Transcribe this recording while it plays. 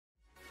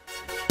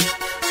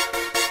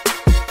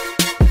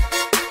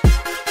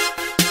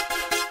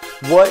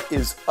What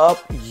is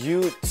up,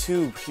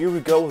 YouTube? Here we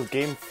go with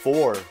game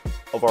 4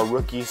 of our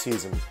rookie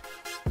season.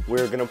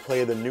 We're going to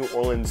play the New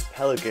Orleans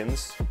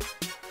Pelicans.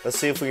 Let's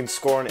see if we can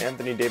score on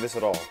Anthony Davis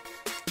at all.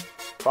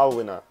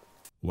 Probably not.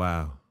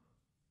 Wow.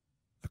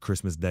 A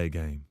Christmas Day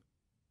game.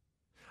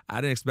 I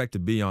didn't expect to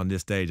be on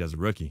this stage as a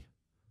rookie,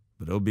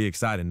 but it'll be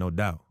exciting, no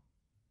doubt.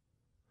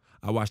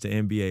 I watched the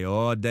NBA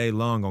all day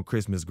long on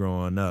Christmas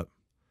growing up,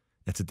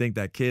 and to think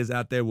that kids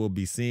out there will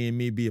be seeing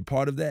me be a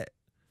part of that,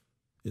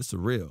 it's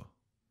surreal.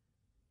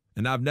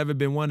 And I've never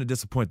been one to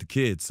disappoint the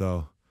kids,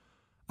 so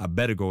I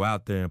better go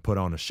out there and put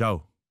on a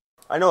show.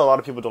 I know a lot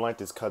of people don't like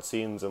these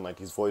cutscenes and like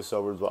these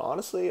voiceovers, but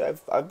honestly,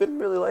 I've been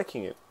really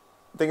liking it.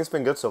 I think it's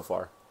been good so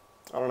far.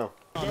 I don't know.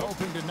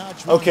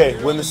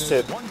 Okay, win this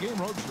tip.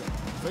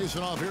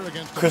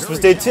 Christmas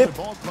Day tip,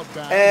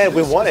 and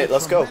we won it.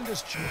 Let's go.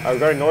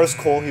 Regarding Norris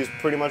Cole, he's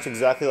pretty much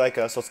exactly like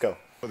us. Let's go.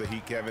 Okay,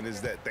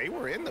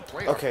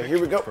 here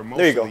we go.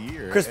 There you go.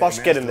 Chris Bosh,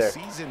 get in there.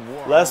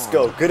 Let's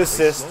go. Good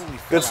assist.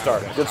 Good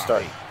start. Good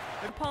start.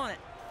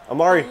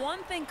 Amari.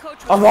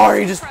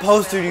 Amari just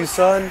posted you,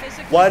 son.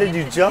 Why did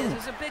you jump?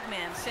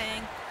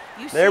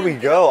 There we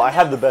go. I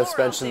have the best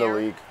bench in the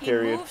league,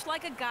 period.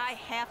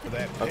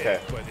 Okay.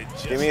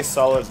 Give me a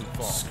solid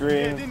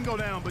screen.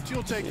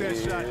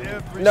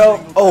 No.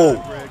 Oh.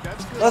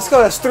 Let's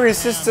go. That's 3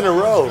 assists in a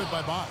row.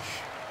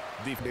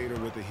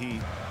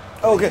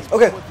 Okay.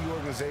 Okay.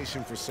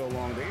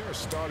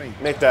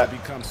 Make that.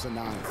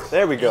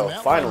 There we go.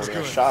 Finally,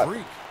 a shot.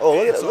 Oh,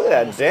 look at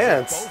that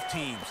dance.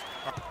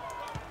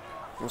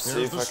 Let's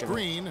see if I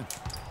can.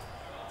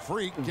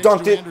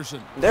 Dunked it.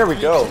 There we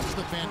go.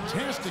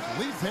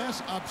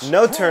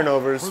 No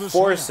turnovers,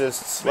 4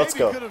 assists. Let's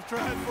go.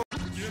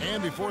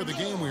 And before the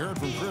game, we heard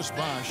from Chris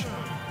Bosh.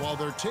 While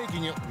they're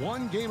taking it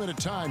one game at a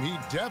time, he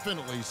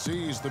definitely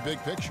sees the big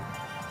picture.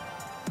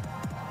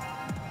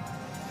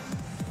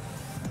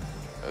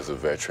 As a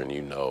veteran,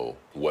 you know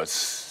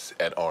what's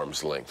at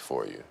arm's length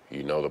for you.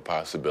 You know the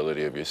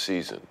possibility of your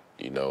season.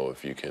 You know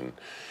if you can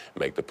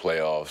make the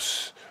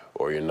playoffs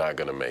or you're not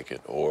going to make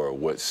it, or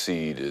what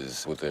seed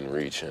is within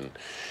reach. And,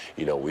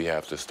 you know, we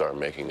have to start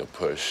making a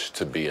push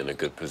to be in a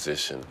good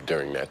position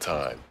during that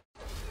time.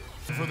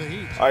 All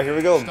right, here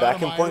we go.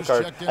 Back in point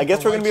guard. I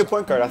guess we're going to be a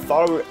point guard.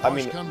 I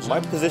mean, my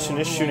position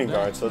is shooting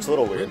guard, so it's a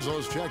little weird.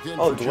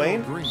 Oh,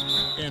 Dwayne?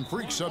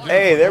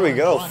 Hey, there we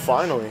go.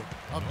 Finally.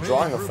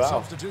 Drawing a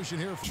foul.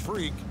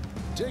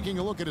 Taking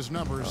a look at his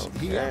numbers,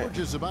 he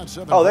averages about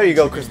 7. Oh, there you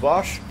go, Chris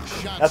Bosh.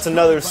 That's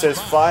another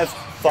assist. Five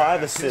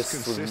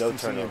assists with no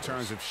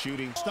turnovers.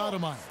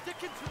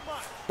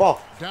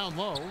 Ball. Down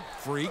low,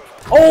 Freak.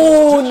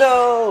 Oh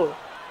no!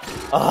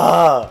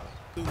 Ah.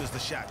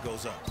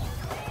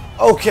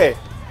 Okay.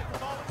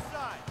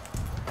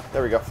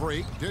 There we go.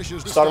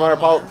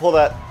 Stoudemire, pull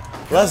that.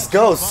 Let's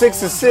go.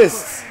 6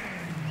 assists.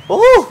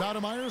 Woo!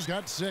 Stoudemire's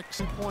got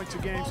 6 points a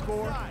game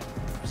score.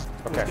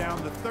 Okay.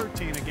 Down to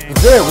 13 a game.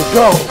 There we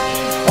go.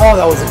 Oh,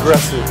 that was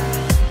aggressive.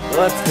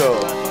 Let's go.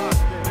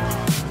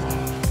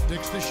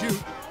 Sticks to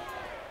shoot.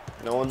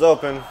 No one's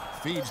open.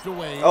 Feeds to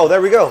Wade. Oh,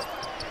 there we go.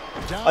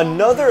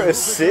 Another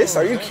assist?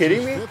 Are you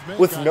kidding me?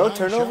 With no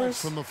turnovers?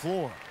 From the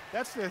floor.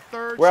 That's their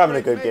third. We're having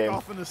a good game.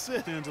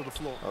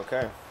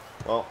 Okay.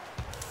 Well,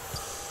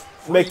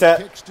 make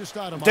that.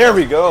 There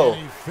we go.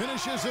 He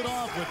finishes it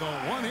off with a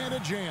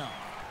one-handed jam.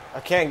 I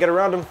can't get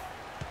around him.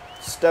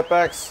 Step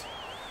backs.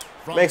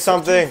 Make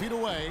something.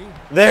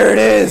 There it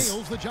is.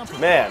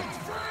 Man,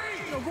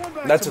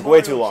 that took way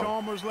too long. Oh,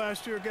 I'm gonna try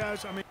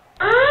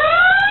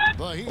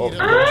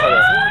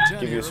to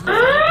give you a screen.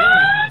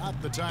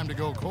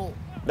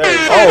 There.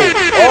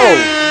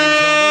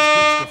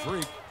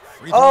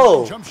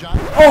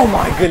 Oh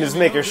my goodness,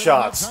 make your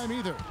shots.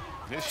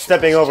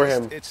 Stepping over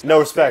him. No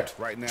respect.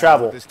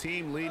 Travel. Oh,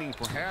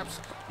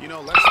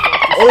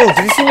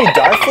 did you see me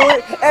dive for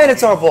it? And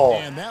it's our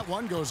ball.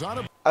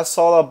 I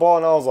saw that ball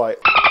and I was like,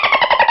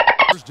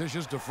 and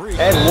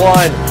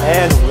one.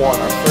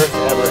 Our first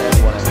ever and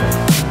one.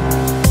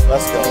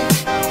 Let's go.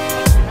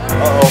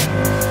 Uh-oh.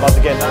 About to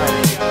get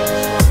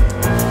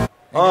 9.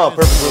 Oh,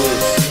 perfect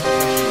release.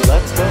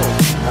 Let's go.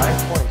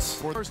 9 points.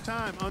 First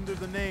time under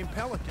the name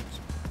Pelicans.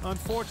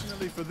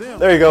 Unfortunately for them,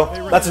 there you go.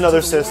 That's another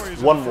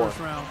assist. One more.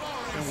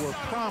 And were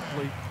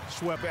promptly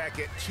swept back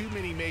at too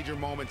many major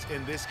moments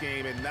in this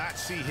game and not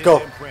see his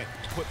imprint.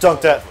 Dunk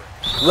that.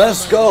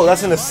 Let's go.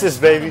 That's an assist,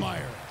 baby.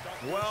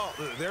 Well,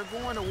 they're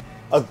going to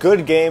a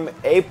good game.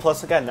 A+. I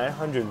got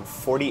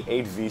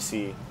 948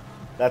 VC.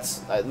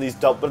 That's at least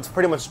double, but it's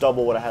pretty much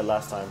double what I had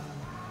last time.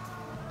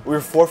 We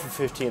were 4 for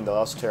 15 though. That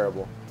was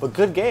terrible. But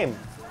good game.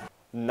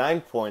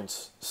 9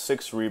 points,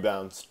 6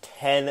 rebounds,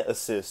 10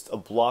 assists, a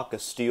block, a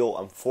steal.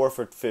 I'm 4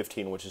 for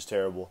 15, which is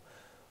terrible.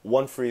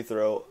 1 free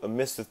throw, a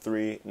missed a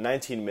 3,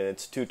 19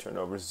 minutes, 2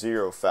 turnovers,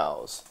 0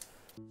 fouls.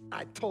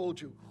 I told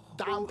you,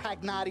 Dom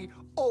Pagnotti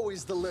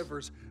always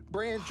delivers.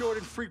 Brand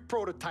Jordan Freak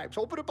prototypes.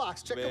 Open the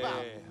box, check them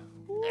out.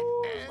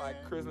 Ooh, my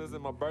Christmas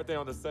and my birthday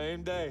on the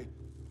same day.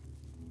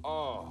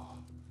 Oh,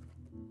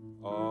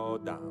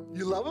 Dom.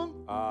 You love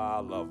him? I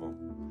love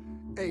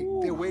him. Hey,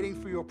 they're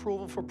waiting for your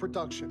approval for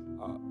production.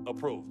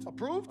 Approved.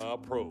 Approved?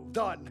 Approved.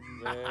 Done.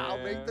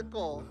 I'll make the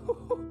call.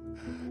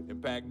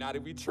 Impact Naughty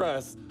we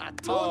trust. I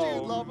told you you'd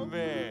Oh, love him.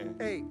 man.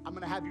 Hey, I'm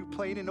gonna have you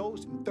playing in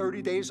those in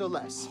 30 days or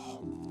less.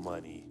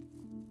 Money.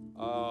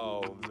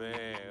 Oh,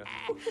 man.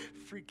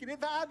 Freaking and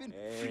vibing.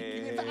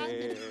 Freaking and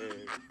vibing.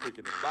 Freaking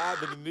and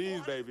vibing in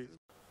these, baby.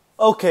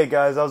 Okay,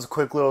 guys, that was a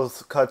quick little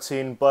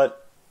cutscene,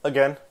 but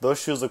again,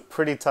 those shoes look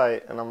pretty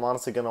tight, and I'm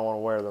honestly going to want to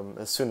wear them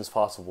as soon as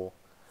possible.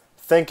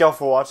 Thank y'all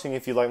for watching.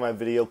 If you like my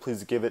video,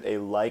 please give it a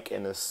like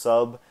and a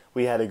sub.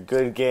 We had a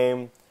good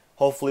game.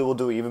 Hopefully we'll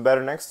do even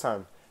better next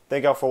time.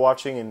 Thank y'all for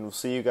watching, and we'll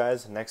see you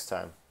guys next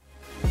time.